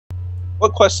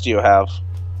What quest do you have?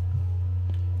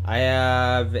 I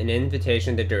have an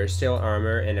invitation to Dursteel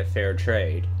armor and a fair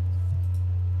trade.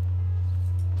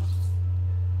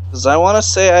 Because I want to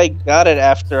say I got it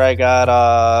after I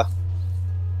got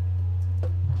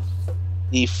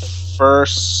the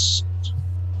first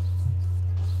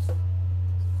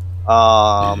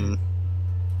I don't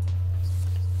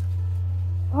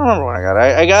remember when I got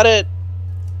it. I got it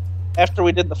after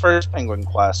we did the first penguin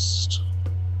quest.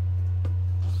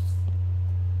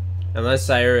 Unless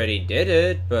I already did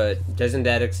it, but doesn't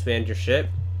that expand your ship?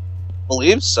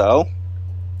 Believe so.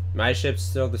 My ship's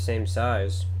still the same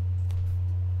size.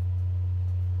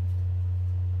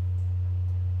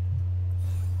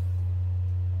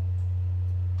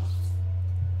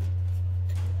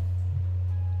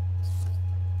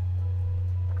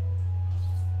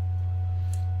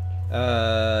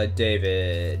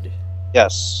 David.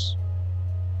 Yes.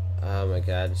 Oh my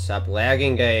god, stop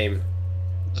lagging, game.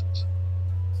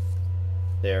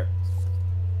 There.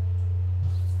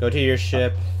 Go to your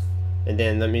ship, and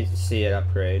then let me see it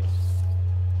upgrade.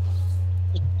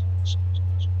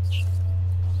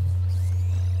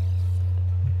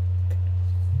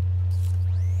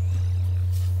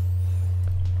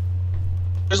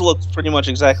 Yours looks pretty much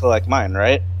exactly like mine,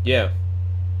 right? Yeah.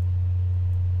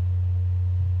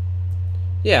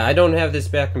 Yeah, I don't have this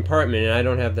back compartment, and I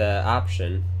don't have the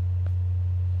option.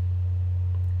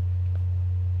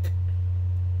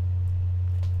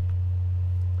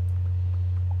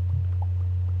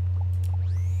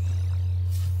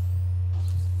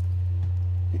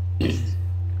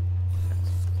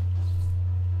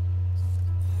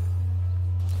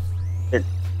 Here.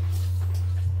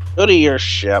 Go to your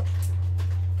ship.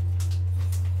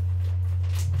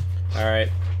 Alright.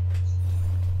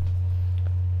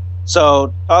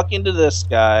 So, talking to this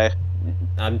guy.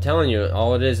 I'm telling you,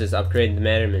 all it is upgrade the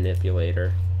matter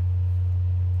manipulator.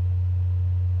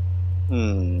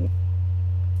 Hmm.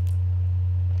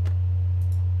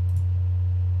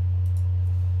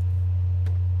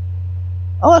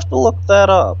 I'll have to look that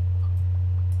up.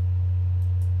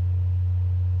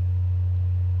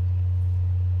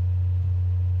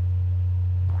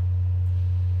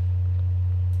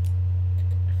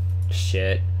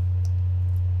 Shit.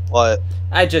 What?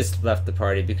 I just left the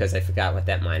party because I forgot what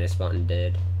that minus button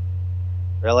did.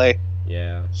 Really?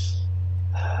 Yeah.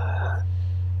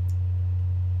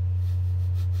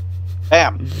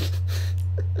 Bam.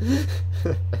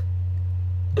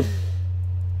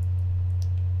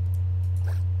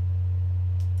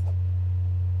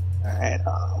 Alright,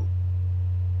 I'm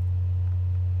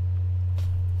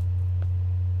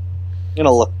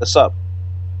gonna look this up.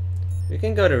 We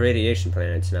can go to radiation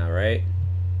planets now, right?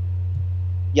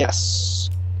 Yes.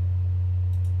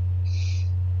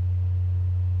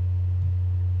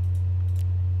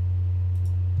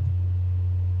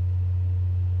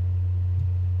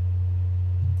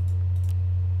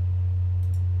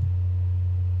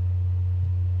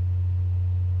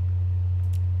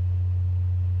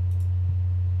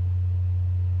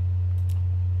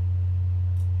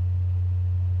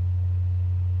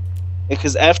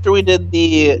 Because after we did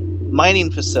the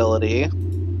mining facility,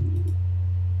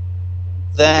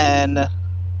 then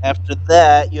after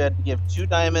that you had to give 2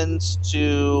 diamonds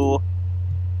to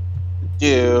the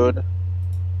dude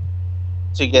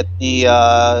to get the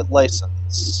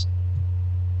license.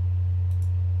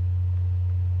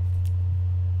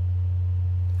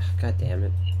 God damn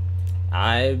it.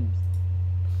 I...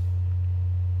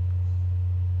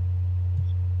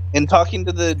 And talking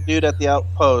to the dude at the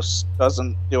outpost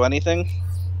doesn't do anything?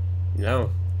 No.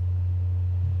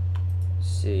 Let's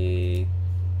see...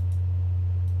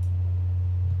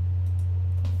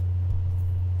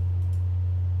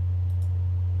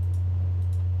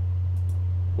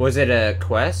 Was it a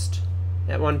quest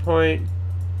at one point?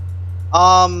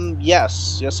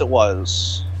 Yes. Yes, it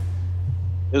was.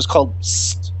 It was called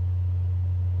Psst.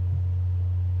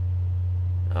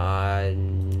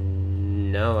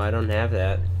 No, I don't have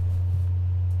that.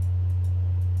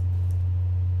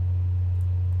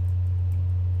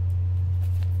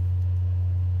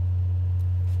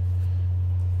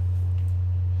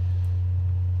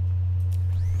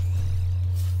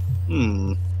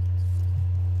 Hmm.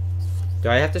 Do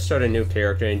I have to start a new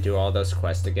character and do all those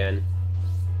quests again?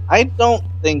 I don't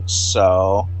think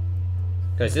so.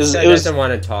 Because this guy doesn't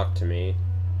want to talk to me.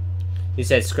 He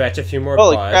said scratch a few more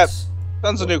Holy crap. butts.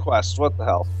 Tons of new quests. What the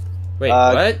hell? Wait,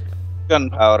 what?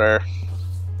 Gunpowder.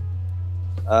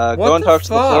 Go and talk to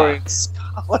the Florian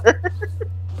Scholar.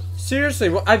 Seriously,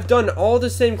 well, I've done all the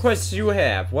same quests you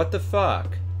have. What the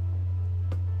fuck?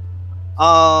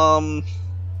 I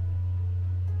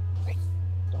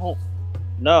don't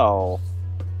know.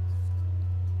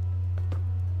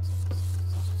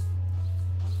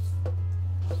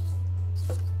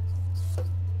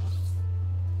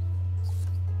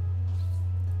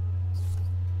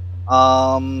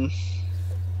 Um,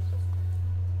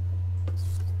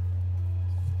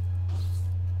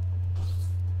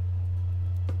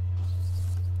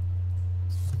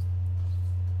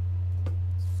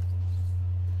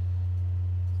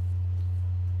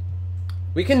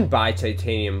 We can buy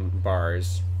titanium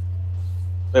bars.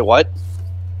 wait, what?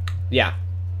 Yeah,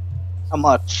 How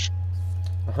much?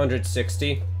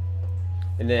 160.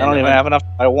 And I then don't even have enough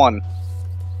to buy one.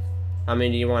 how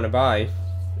many do you want to buy?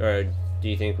 Or do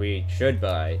you think we should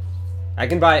buy? I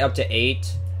can buy up to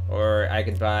 8, or I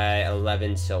could buy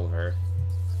 11 silver.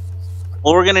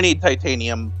 Well, we're gonna need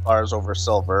titanium bars over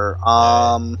silver.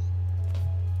 Uh,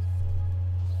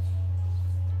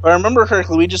 If I remember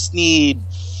correctly, we just need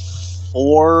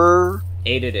 4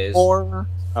 8 it is. more.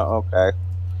 Oh, okay.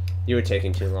 You were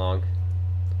taking too long.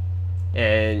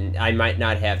 And I might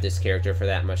not have this character for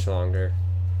that much longer.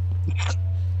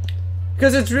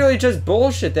 Because it's really just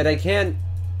bullshit that I can't...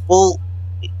 Well,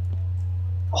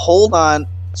 hold on.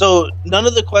 So none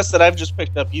of the quests that I've just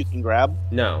picked up you can grab.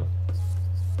 No.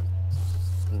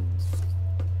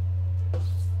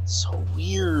 So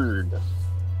weird.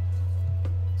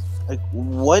 Like,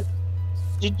 what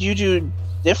did you do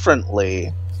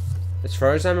differently? As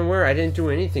far as I'm aware, I didn't do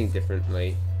anything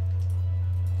differently.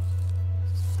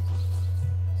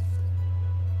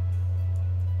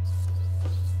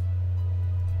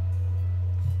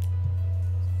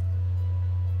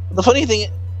 The funny thing,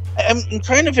 I'm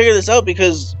trying to figure this out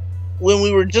because when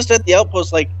we were just at the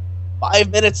outpost, like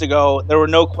 5 minutes ago, there were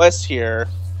no quests here.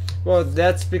 Well,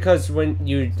 that's because when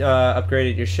you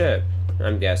upgraded your ship,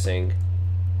 I'm guessing.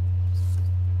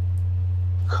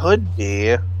 Could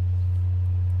be.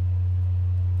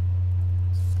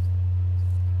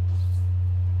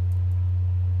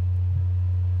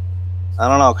 I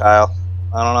don't know, Kyle.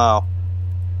 I don't know.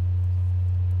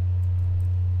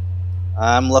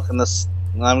 I'm looking this.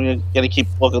 I'm gonna keep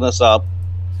looking this up.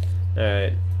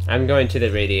 Alright. I'm going to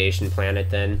the radiation planet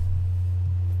then.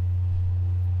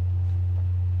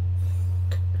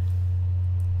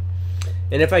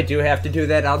 And if I do have to do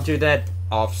that, I'll do that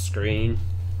off screen.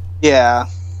 Yeah.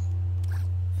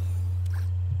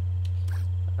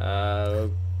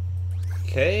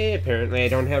 Okay, apparently I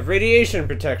don't have radiation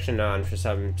protection on for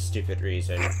some stupid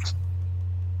reason.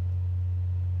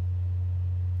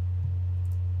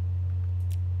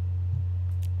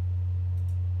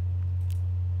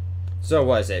 So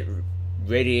was it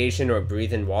radiation or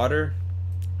breathing water?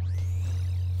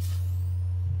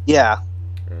 Yeah.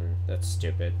 That's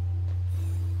stupid.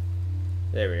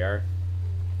 There we are.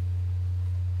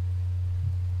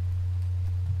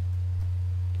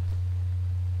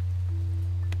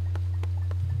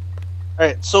 All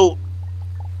right. So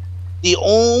the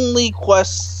only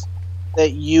quests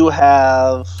that you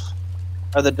have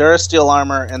are the Durasteel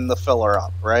armor and the filler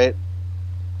up, right?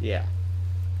 Yeah.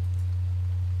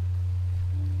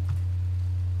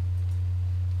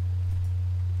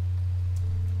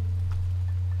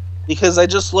 Because I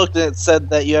just looked and it said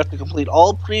that you have to complete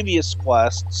all previous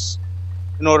quests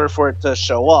in order for it to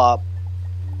show up,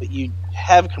 but you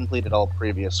have completed all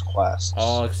previous quests.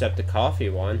 All except the coffee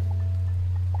one.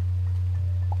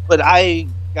 But I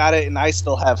got it and I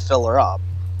still have filler up.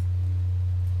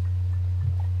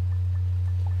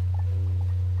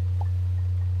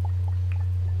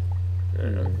 I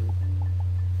don't know.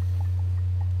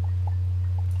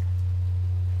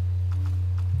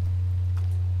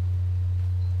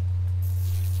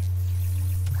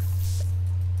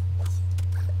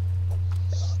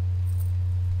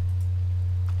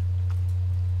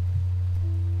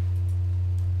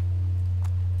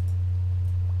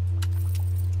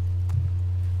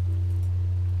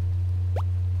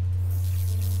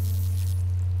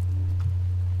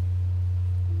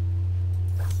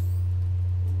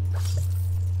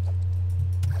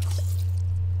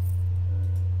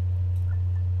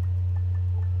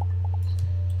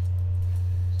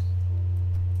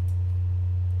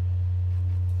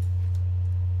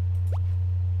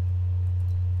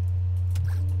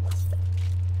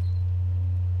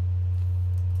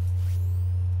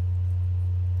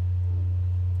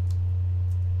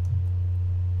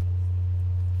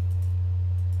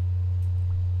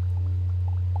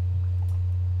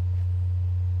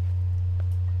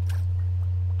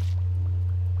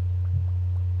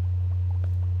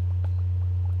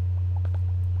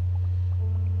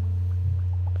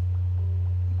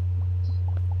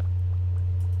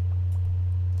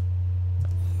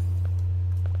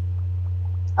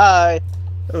 Hi.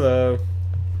 Hello.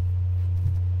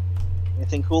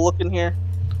 Anything cool looking here?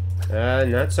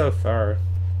 Not so far.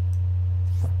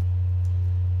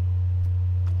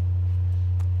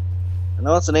 I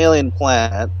know it's an alien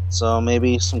planet, so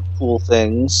maybe some cool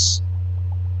things.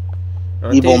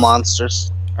 Aren't Evil these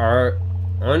monsters.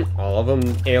 aren't all of them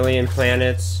alien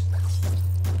planets?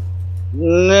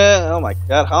 Nah, oh my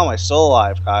god, how am I still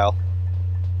alive, Kyle?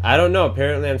 I don't know.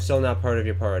 Apparently, I'm still not part of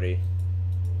your party.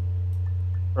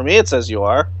 For me, it says you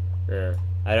are. Yeah.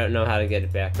 I don't know how to get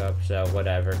it back up, so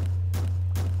whatever.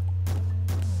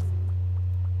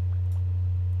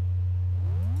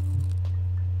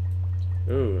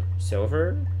 Ooh,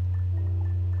 silver?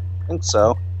 I think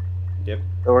so. Yep.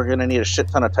 So we're gonna need a shit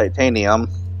ton of titanium.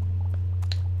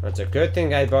 That's a good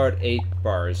thing I bought 8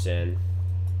 bars in.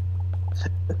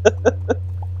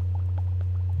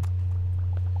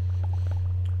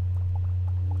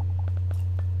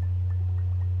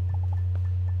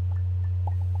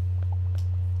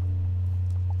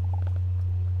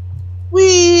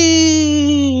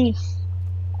 Whee!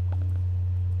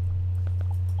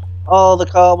 All the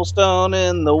cobblestone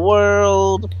in the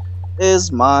world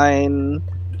is mine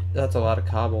That's a lot of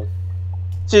cobble.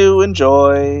 to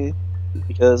enjoy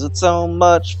because it's so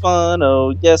much fun.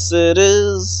 Oh, yes, it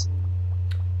is.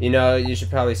 You know, you should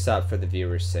probably stop for the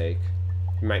viewers' sake.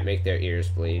 You might make their ears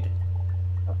bleed.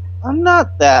 I'm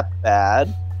not that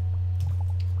bad.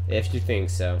 If you think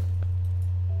so.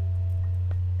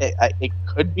 It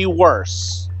could be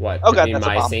worse. What? Oh Could god, be that's a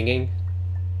my bomb. singing?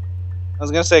 I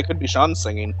was gonna say it could be Sean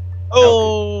singing. Okay.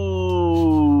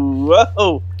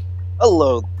 Oh,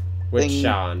 hello. Which Thing.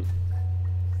 Sean?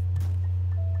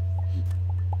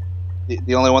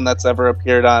 The only one that's ever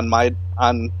appeared on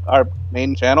our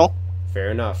main channel.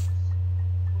 Fair enough.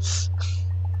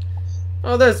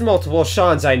 Oh, there's multiple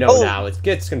Seans I know Oh. now. It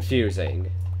gets confusing.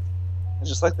 It's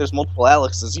just like there's multiple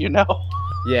Alexes, you know.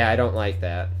 Yeah, I don't like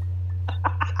that.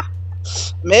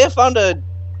 May have found a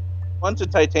bunch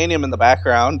of titanium in the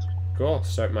background. Cool.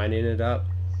 Start mining it up.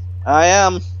 I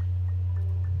am.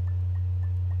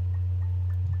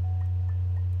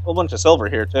 Whole bunch of silver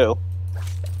here too.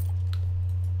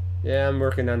 Yeah, I'm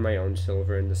working on my own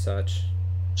silver and the such.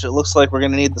 Which it looks like we're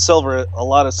gonna need the silver, a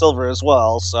lot of silver as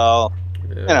well. So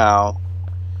Yeah. you know.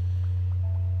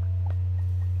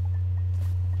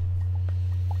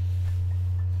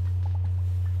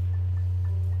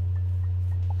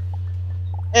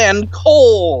 And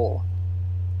coal.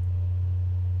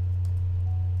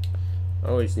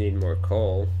 Always need more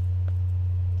coal.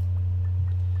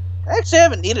 I actually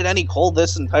haven't needed any coal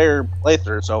this entire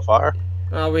playthrough so far.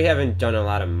 Well, we haven't done a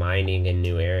lot of mining in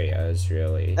new areas,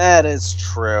 really. That is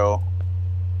true.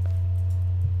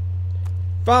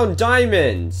 Found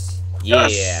diamonds!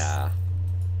 Yes! Yeah!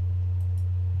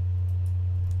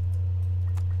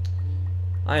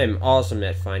 I am awesome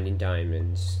at finding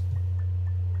diamonds.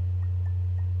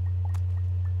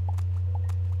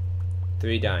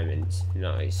 3 diamonds.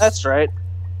 Nice. That's right.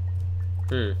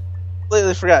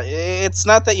 Completely forgot. It's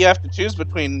not that you have to choose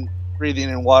between breathing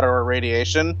in water or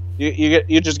radiation.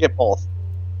 You just get both.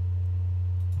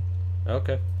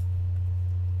 Okay.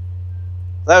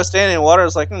 I was standing in water. I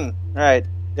was like, all right,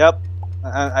 yep,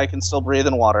 I can still breathe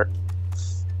in water.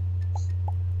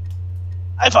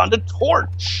 I found a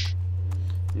torch.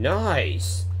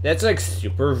 Nice! That's like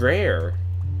super rare.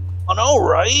 I know,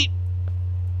 right?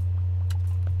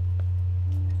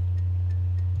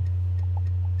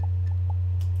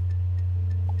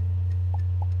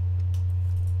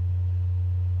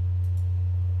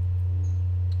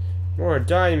 More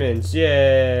diamonds,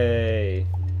 yay!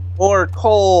 More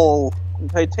coal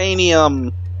and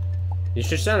titanium. You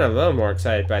should sound a little more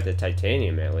excited about the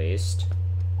titanium, at least.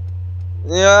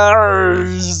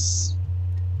 Yes.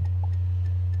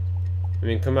 I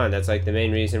mean, come on, that's like the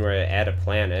main reason we're at a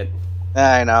planet.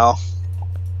 I know.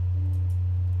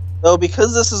 Though,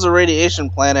 because this is a radiation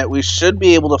planet, we should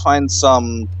be able to find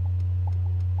some,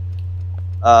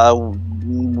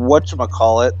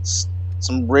 whatchamacallit,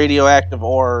 some radioactive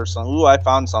ore or something. Ooh, I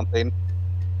found something.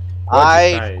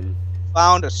 I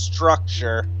found a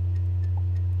structure.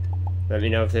 Let me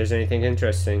know if there's anything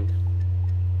interesting.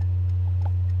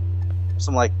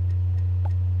 Some, like,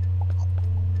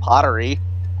 pottery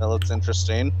that looks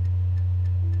interesting.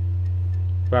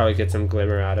 Probably get some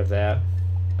glimmer out of that.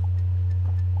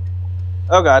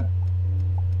 Oh, God.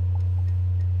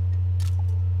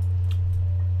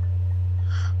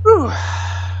 Whew.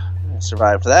 I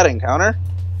survived that encounter.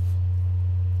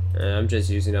 I'm just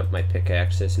using up my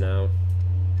pickaxes now.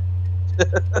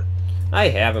 I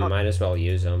have them, might as well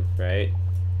use them, right?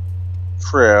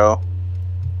 True.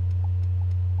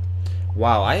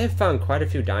 Wow, I have found quite a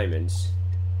few diamonds.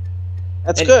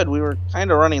 That's good. We were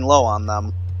kind of running low on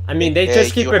them. I mean, they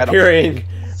just keep appearing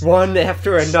one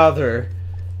after another.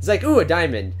 It's like, ooh, a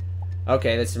diamond.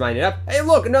 Okay, let's mine it up. Hey,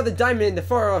 look, another diamond in the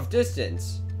far off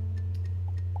distance.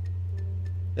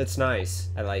 That's nice.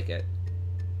 I like it.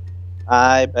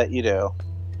 I bet you do.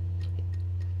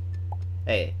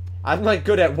 Hey, I'm like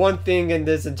good at one thing in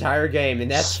this entire game, and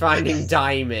that's finding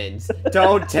diamonds.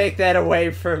 Don't take that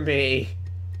away from me.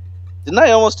 Didn't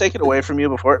I almost take it away from you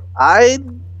before? I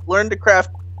learned to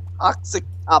craft toxic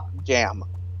top jam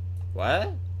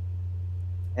What?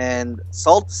 and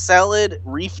salt salad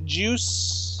reef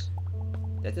juice.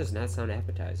 That does not sound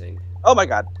appetizing. Oh my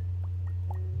god.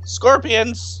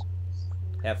 Scorpions!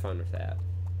 Have fun with that.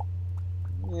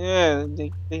 Yeah,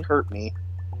 they hurt me.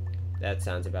 That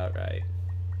sounds about right.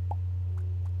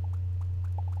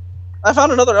 I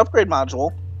found another upgrade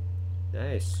module.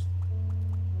 Nice.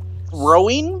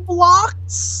 Throwing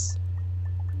blocks?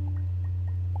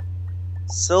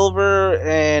 Silver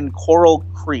and coral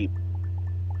creep.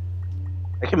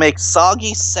 I can make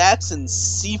soggy sacks and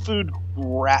seafood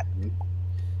gratin.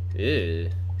 Ew.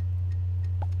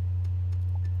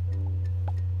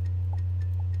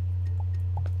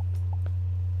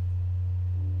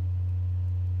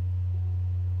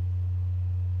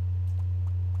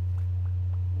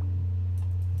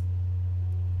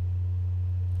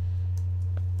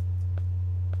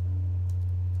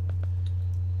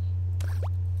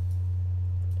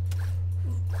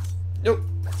 Nope.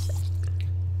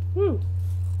 Woo.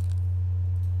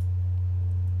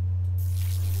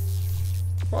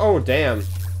 Oh, damn.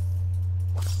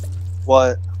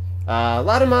 What? A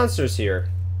lot of monsters here.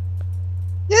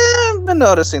 Yeah, I've been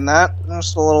noticing that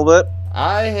just a little bit.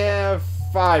 I have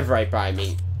 5 right by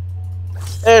me.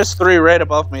 There's 3 right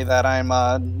above me that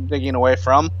I'm digging away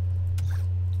from.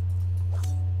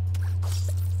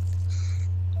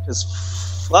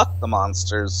 Because fuck the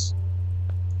monsters.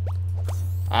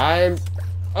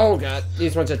 Oh god,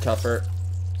 these ones are tougher.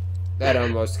 That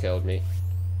almost killed me.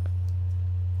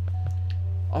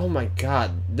 Oh my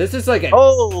god, this is like a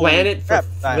planet for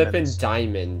flipping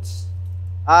diamonds.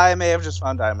 I may have just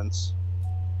found diamonds.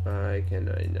 I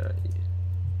not.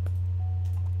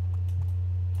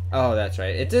 Oh, that's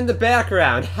right. It's in the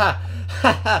background. Ha!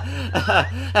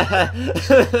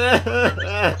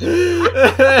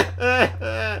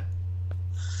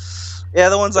 Yeah,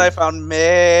 the ones I found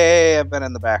may have been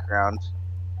in the background.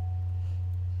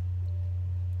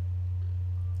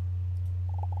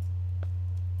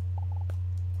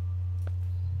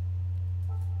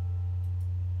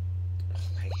 Oh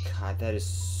my god, that is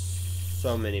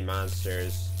so many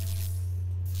monsters.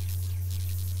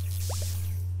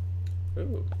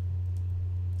 Ooh.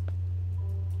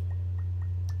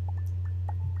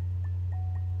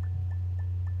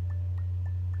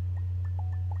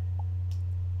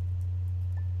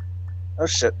 Oh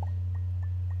shit.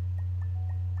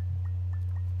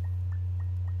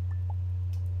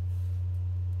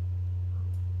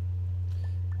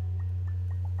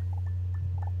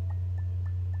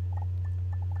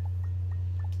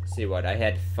 See what? I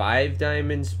had 5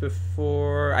 diamonds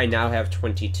before. I now have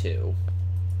 22.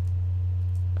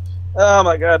 Oh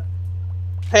my god.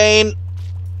 Pain.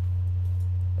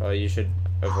 Oh, you should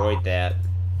avoid that.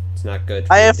 It's not good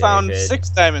for I you, have found David. 6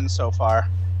 diamonds so far.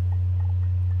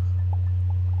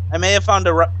 I may have found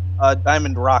a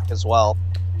diamond rock as well.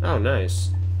 Oh, nice.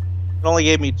 It only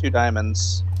gave me 2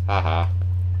 diamonds. Haha.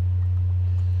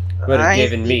 Would have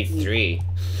given me 3.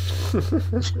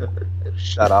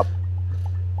 Shut up.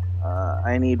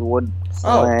 I need wood.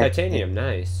 Oh, titanium,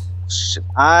 nice. Shit.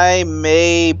 I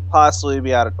may possibly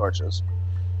be out of torches.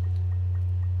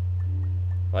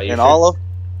 Well, and all of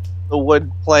the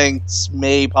wood planks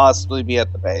may possibly be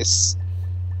at the base.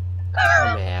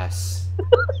 Dumbass.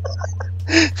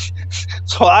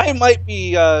 So I might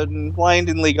be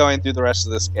blindly going through the rest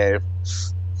of this cave.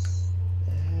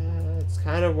 That's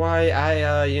kind of why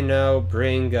I,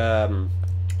 bring a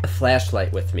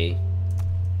flashlight with me.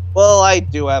 Well, I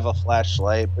do have a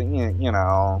flashlight, but you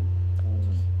know.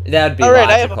 That'd be Alright,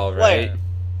 logical, right?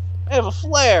 I have a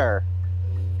flare.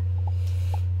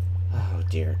 Oh,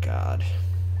 dear God.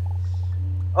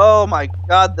 Oh my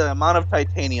god, the amount of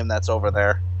titanium that's over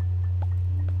there.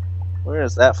 Where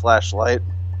is that flashlight?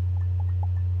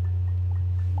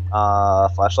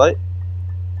 Flashlight?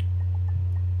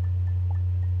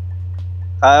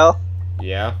 Kyle?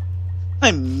 Yeah?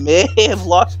 I may have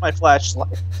lost my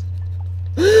flashlight.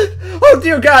 Oh,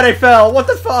 dear God, I fell! What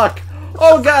the fuck?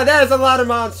 Oh, God, that is a lot of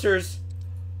monsters!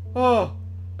 Oh,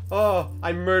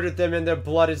 I murdered them and their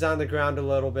blood is on the ground a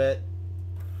little bit.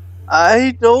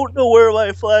 I don't know where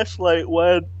my flashlight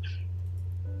went.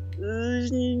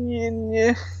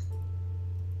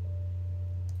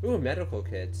 Ooh, medical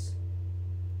kits.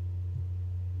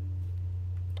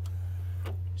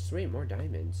 Sweet, more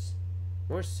diamonds.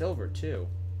 More silver, too.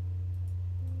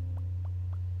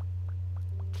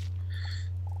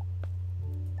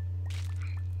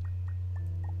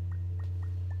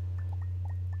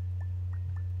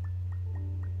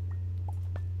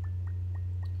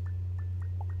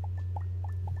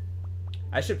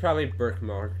 I should probably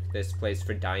bookmark this place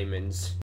for diamonds.